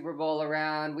passed the Super Bowl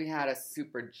around. We had a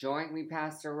super joint we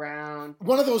passed around.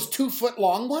 One of those 2-foot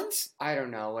long ones? I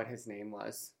don't know what his name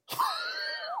was.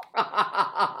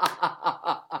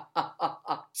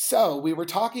 So we were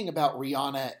talking about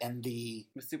Rihanna and the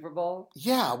Super Bowl?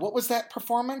 Yeah, what was that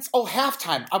performance? Oh,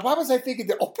 halftime. Why was I thinking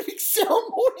the opening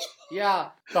ceremony? Yeah.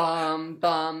 Bum,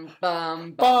 bum,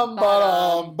 bum, bum,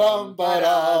 ba-dum, bum,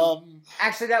 ba-dum.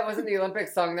 Actually, that wasn't the Olympic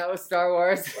song. That was Star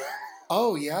Wars.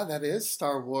 Oh, yeah, that is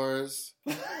Star Wars.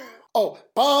 Oh,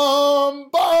 bum,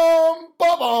 bum,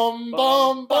 ba-bum,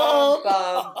 bum, bum.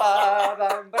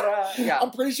 Yeah.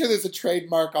 I'm pretty sure there's a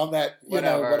trademark on that,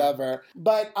 whatever.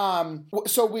 But,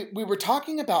 so we were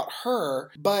talking about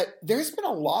her, but there's been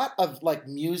a lot of,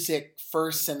 music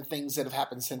firsts and things that have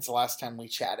happened since the last time we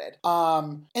chatted.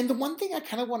 And the one thing I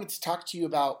kind of wanted to talk to you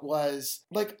about was,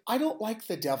 I don't like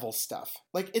the devil stuff.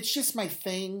 It's just my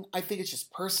thing. I think it's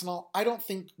just personal. I don't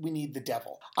think we need the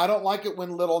devil. I don't like it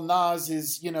when Lil Nas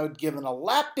is, giving a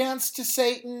lap dance to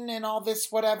Satan and all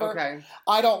this whatever. Okay.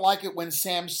 I don't like it when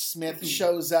Sam Smith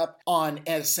shows up on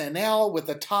SNL with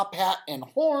a top hat and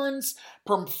horns,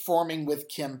 performing with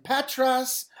Kim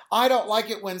Petras. I don't like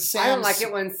it when Sam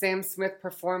Smith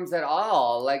performs at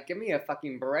all. Give me a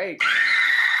fucking break.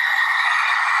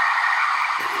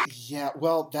 Yeah,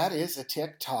 well, that is a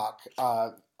TikTok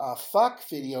fuck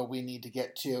video we need to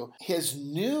get to. His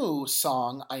new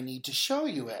song, I need to show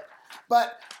you it.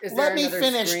 But let me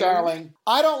finish, darling.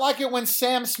 I don't like it when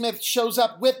Sam Smith shows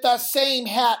up with the same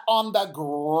hat on the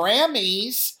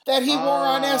Grammys that he wore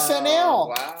on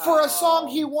SNL for a song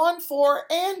he won for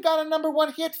and got a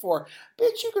 #1 hit for.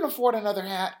 Bitch, you can afford another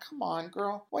hat. Come on,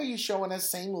 girl. Why are you showing us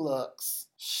same looks?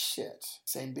 Shit.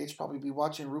 Same bitch probably be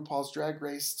watching RuPaul's Drag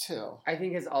Race too. I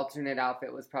think his alternate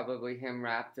outfit was probably him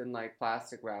wrapped in like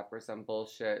plastic wrap or some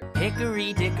bullshit.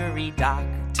 Hickory dickory dock,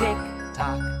 tick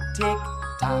tock, tick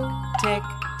tock, tick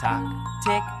tock,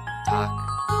 tick tock.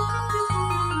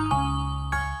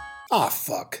 Ah,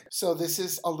 fuck. So this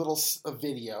is a little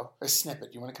video, a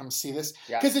snippet. You want to come see this?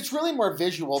 Yeah. Because it's really more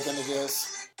visual than it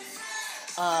is.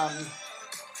 Girl.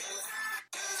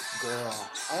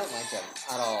 I don't like him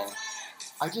at all.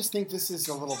 I just think this is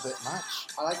a little bit much.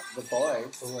 I like the boy.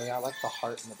 Oh, yeah, I like the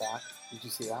heart in the back. Did you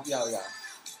see that? Yeah, yeah.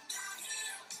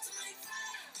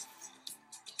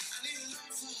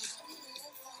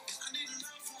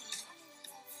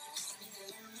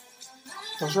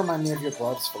 Those remind me of your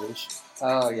gloves, Felicia.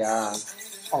 Oh, yeah.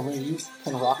 Only you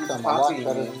can rock them a lot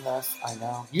better than this. I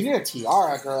know. You need a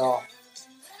tiara, girl.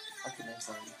 I can make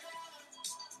one.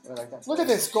 I like that. Look at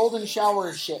this golden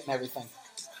shower shit and everything.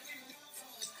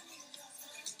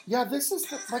 Yeah, this is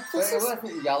this But is. it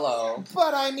wasn't yellow.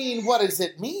 But I mean, what does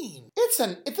it mean? This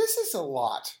is a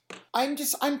lot. I'm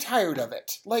tired of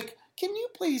it. Like, can you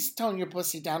please tone your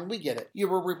pussy down? We get it. You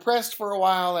were repressed for a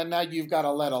while, and now you've got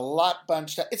to let a lot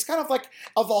bunch down. It's kind of like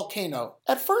a volcano.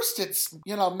 At first, it's,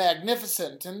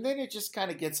 magnificent, and then it just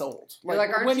kind of gets old. You're like,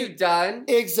 aren't you done?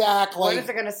 Exactly. When is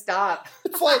it going to stop?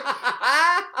 It's like,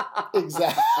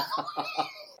 exactly.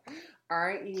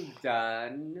 Aren't you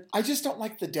done? I just don't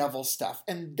like the devil stuff.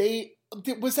 And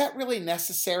was that really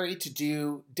necessary to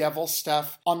do devil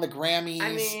stuff on the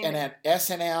Grammys and at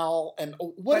SNL? And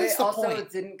what is the point? But it also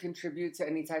didn't contribute to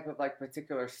any type of like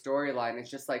particular storyline. It's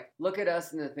just like, look at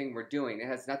us and the thing we're doing. It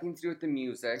has nothing to do with the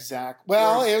music. Exactly.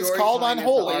 Well, it was called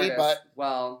Unholy, but...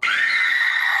 Well...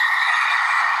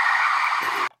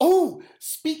 Oh,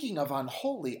 speaking of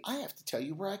Unholy, I have to tell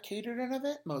you where I catered an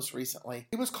event most recently.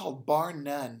 It was called Bar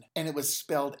None, and it was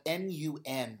spelled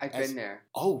N-U-N. I've been there.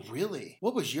 Oh, really?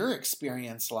 What was your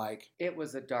experience like? It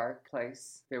was a dark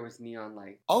place. There was neon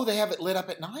light. Oh, they have it lit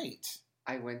up at night.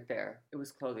 I went there. It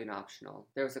was clothing optional.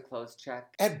 There was a clothes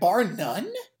check. At Bar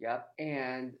None? Yep.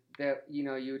 And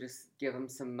you would just give them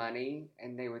some money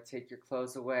and they would take your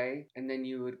clothes away. And then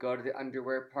you would go to the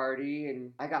underwear party.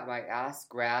 And I got my ass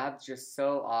grabbed just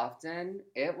so often.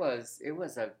 It was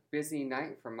a busy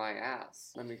night for my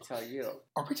ass, let me tell you.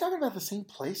 Are we talking about the same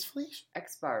place, Felicia?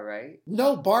 X-Bar, right?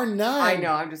 No, Bar None. I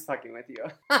know, I'm just fucking with you.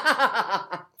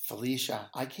 Felicia,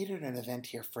 I catered an event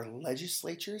here for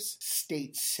legislatures,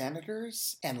 state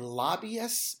senators, and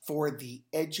lobbyists for the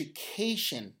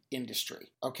education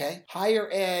industry, okay? Higher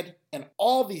ed and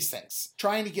all these things.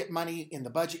 Trying to get money in the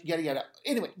budget, yada, yada.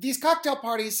 Anyway, these cocktail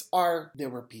parties there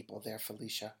were people there,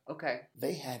 Felicia. Okay.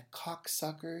 They had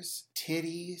cocksuckers,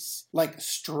 titties, like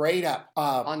straight up.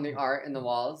 On the art in the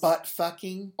walls? Butt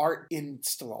fucking art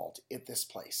installed at this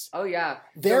place. Oh, yeah.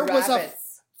 There was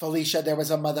Felicia, there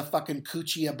was a motherfucking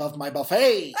coochie above my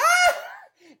buffet.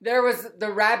 There was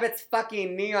the rabbit's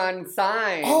fucking neon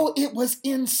sign. Oh, it was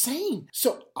insane.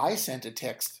 So I sent a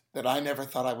text that I never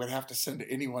thought I would have to send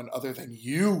to anyone other than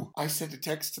you. I sent a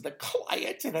text to the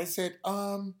client and I said,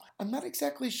 I'm not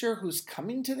exactly sure who's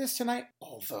coming to this tonight,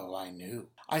 although I knew.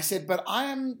 I said, but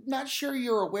I'm not sure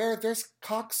you're aware there's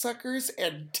cocksuckers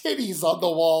and titties on the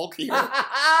wall here.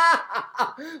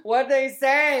 What'd they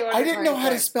say? I didn't know how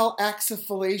to spell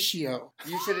axofellatio.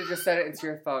 You should have just said it into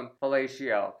your phone.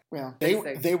 Fellatio. Well,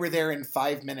 they were there in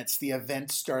 5 minutes. The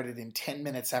event started in 10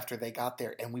 minutes after they got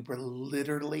there, and we were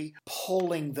literally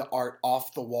pulling the art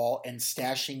off the wall and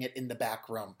stashing it in the back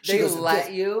room. They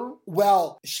let you?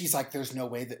 Well, she's like, there's no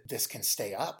way that this can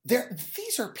stay up.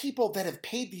 These are people that have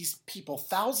paid these people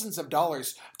thousands of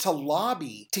dollars to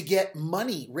lobby to get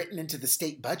money written into the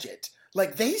state budget.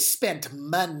 Like, they spent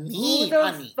money, Who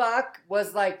the fuck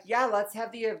was like, yeah, let's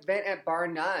have the event at Bar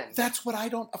None? That's what I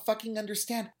don't fucking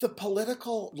understand. The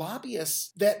political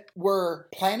lobbyists that were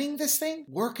planning this thing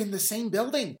work in the same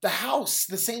building. The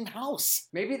same house.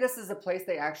 Maybe this is a place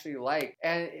they actually like.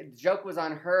 And the joke was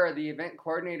on her. The event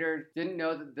coordinator didn't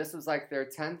know that this was like their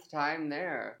 10th time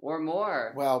there or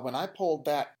more. Well, when I pulled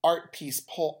that art piece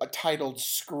titled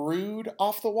Screwed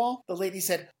off the wall, the lady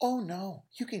said, oh no,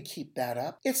 you can keep that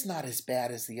up. It's not as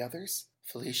bad as the others.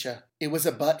 Felicia, it was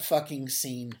a butt-fucking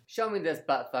scene. Show me this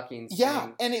butt-fucking scene. Yeah,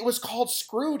 and it was called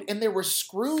Screwed, and there were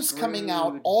screws coming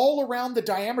out all around the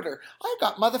diameter. I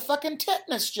got motherfucking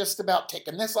tetanus just about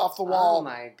taking this off the wall. Oh,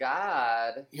 my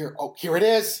God. Here it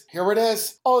is. Here it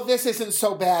is. Oh, this isn't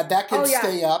so bad. That can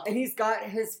stay up. And he's got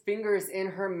his fingers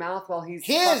in her mouth while he's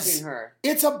fucking her.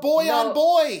 It's a boy on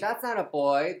boy. That's not a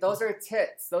boy. Those are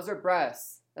tits. Those are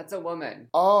breasts. That's a woman.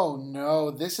 Oh no,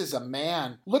 this is a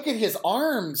man. Look at his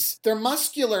arms. They're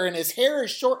muscular and his hair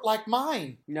is short like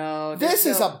mine. No. This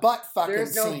is a butt fucking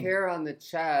There's no scene. hair on the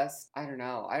chest. I don't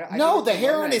know. No, the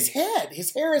hair on his head.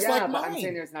 His hair is like mine. I'm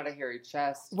saying there's not a hairy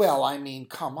chest. Well, I mean,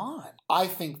 come on. I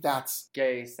think that's...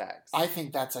 Gay sex. I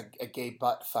think that's a gay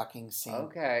butt fucking scene.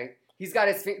 Okay. He's got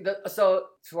his so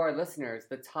to our listeners,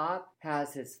 the top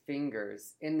has his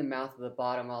fingers in the mouth of the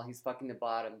bottom while he's fucking the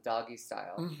bottom, doggy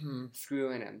style,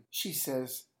 screwing him. She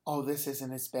says, "Oh, this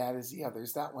isn't as bad as the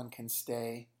others. That one can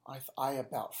stay." I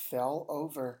about fell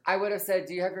over. I would have said,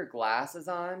 "Do you have your glasses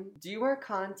on? Do you wear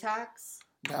contacts?"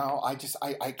 No, I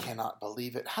cannot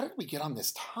believe it. How did we get on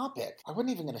this topic? I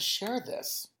wasn't even going to share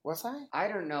this. Was I? I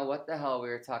don't know what the hell we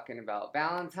were talking about.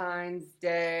 Valentine's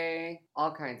Day,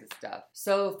 all kinds of stuff.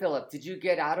 So, Philip, did you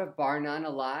get out of Bar None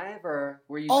alive, or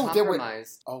were you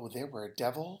compromised? There were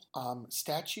devil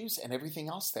statues and everything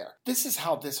else there. This is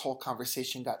how this whole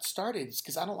conversation got started. It's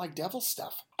because I don't like devil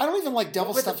stuff. I don't even like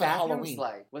devil stuff at Halloween.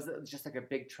 Like? Was it just like a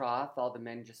big trough? All the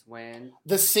men just went?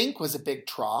 The sink was a big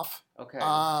trough. Okay.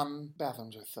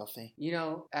 Bathrooms are filthy. You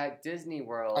know, at Disney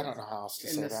World, I don't know how else to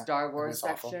say that. In the Star Wars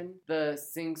section, the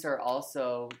sinks are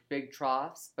also big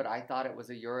troughs, but I thought it was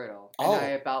a urinal. And I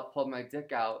about pulled my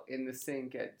dick out in the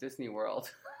sink at Disney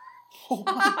World.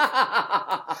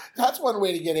 That's one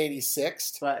way to get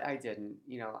 86'd. But I didn't.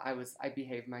 You know, I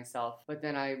behaved myself. But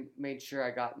then I made sure I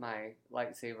got my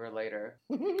lightsaber later.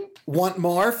 Want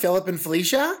more, Philip and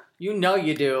Felicia? You know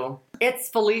you do. It's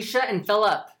Felicia and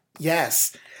Philip.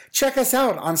 Yes. Check us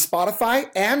out on Spotify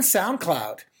and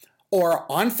SoundCloud. Or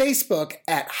on Facebook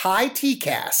at High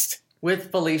TCast. With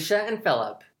Felicia and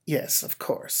Philip. Yes, of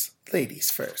course.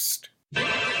 Ladies first.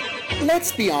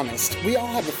 Let's be honest, we all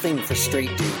have a thing for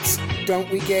straight dudes. Don't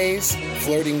we, gays?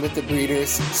 Flirting with the breeders,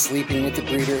 sleeping with the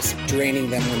breeders, draining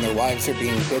them when their wives are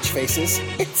being bitch faces.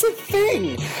 It's a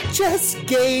thing. Just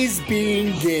gays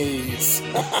being gays.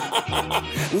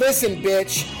 Listen,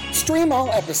 bitch. Stream all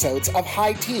episodes of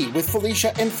High Tea with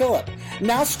Felicia and Philip.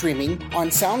 Now streaming on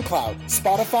SoundCloud,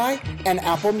 Spotify, and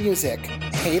Apple Music.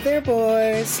 Hey there,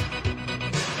 boys.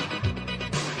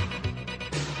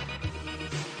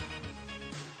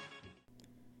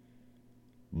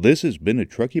 This has been a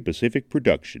Truckee Pacific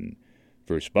production.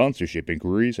 For sponsorship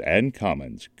inquiries and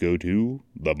comments, go to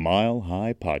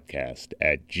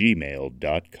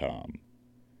themilehighpodcast@gmail.com.